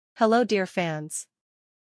Hello dear fans.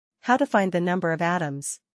 How to find the number of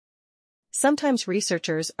atoms. Sometimes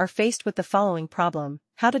researchers are faced with the following problem: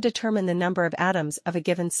 how to determine the number of atoms of a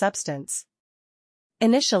given substance.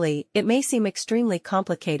 Initially, it may seem extremely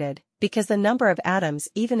complicated, because the number of atoms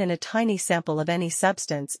even in a tiny sample of any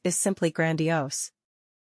substance is simply grandiose.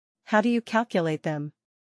 How do you calculate them?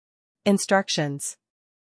 Instructions.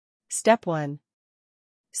 Step 1.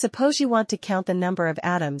 Suppose you want to count the number of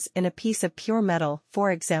atoms in a piece of pure metal,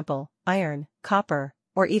 for example, iron, copper,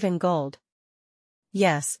 or even gold.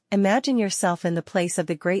 Yes, imagine yourself in the place of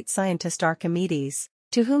the great scientist Archimedes,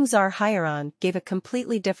 to whom Tsar Hieron gave a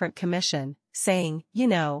completely different commission, saying, "You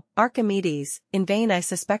know, Archimedes, in vain I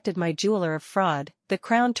suspected my jeweler of fraud, the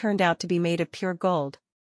crown turned out to be made of pure gold.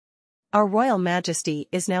 Our Royal Majesty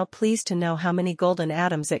is now pleased to know how many golden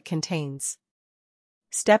atoms it contains."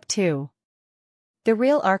 Step 2. The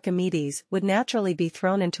real Archimedes would naturally be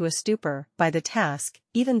thrown into a stupor by the task,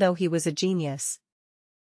 even though he was a genius.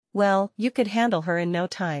 Well, you could handle her in no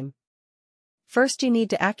time. First you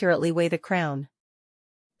need to accurately weigh the crown.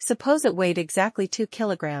 Suppose it weighed exactly 2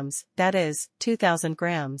 kilograms, that is, 2,000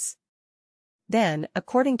 grams. Then,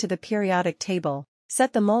 according to the periodic table,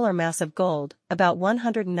 set the molar mass of gold, about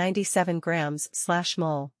 197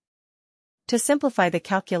 grams/mol. To simplify the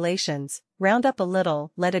calculations, round up a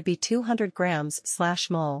little, let it be 200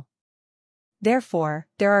 grams/mol. Therefore,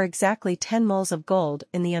 there are exactly 10 moles of gold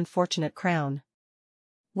in the unfortunate crown.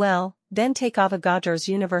 Well, then take Avogadro's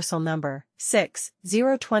universal number,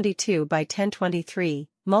 6,022 by 1023,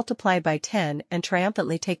 multiply by 10 and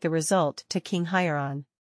triumphantly take the result to King Hieron.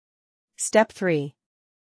 Step 3.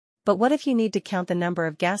 But what if you need to count the number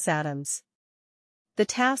of gas atoms? The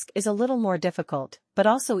task is a little more difficult, but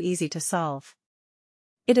also easy to solve.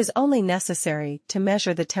 It is only necessary to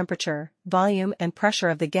measure the temperature, volume and pressure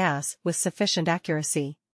of the gas with sufficient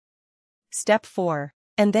accuracy. Step 4.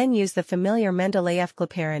 And then use the familiar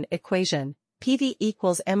Mendeleev-Clapeyron equation, PV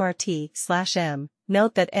equals mRT/m.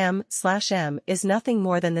 Note that m/m is nothing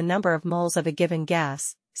more than the number of moles of a given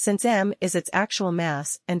gas, since m is its actual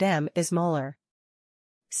mass and m is molar.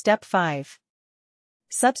 Step 5.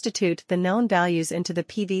 Substitute the known values into the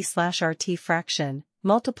PV/RT fraction,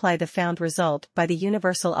 multiply the found result by the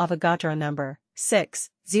universal Avogadro number,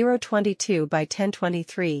 6,022 by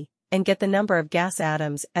 1023, and get the number of gas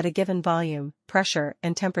atoms at a given volume, pressure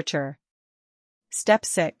and temperature. Step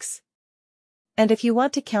 6. And if you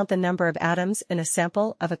want to count the number of atoms in a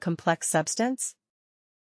sample of a complex substance?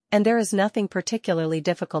 And there is nothing particularly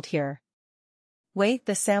difficult here. Weigh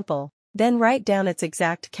the sample, then write down its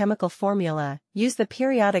exact chemical formula, use the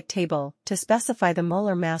periodic table to specify the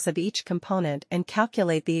molar mass of each component and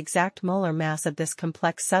calculate the exact molar mass of this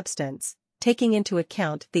complex substance, taking into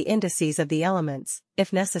account the indices of the elements,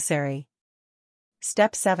 if necessary.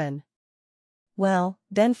 Step 7. Well,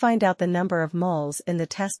 then find out the number of moles in the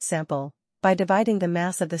test sample, by dividing the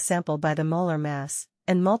mass of the sample by the molar mass,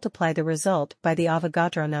 and multiply the result by the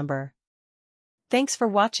Avogadro number. Thanks for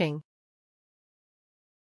watching.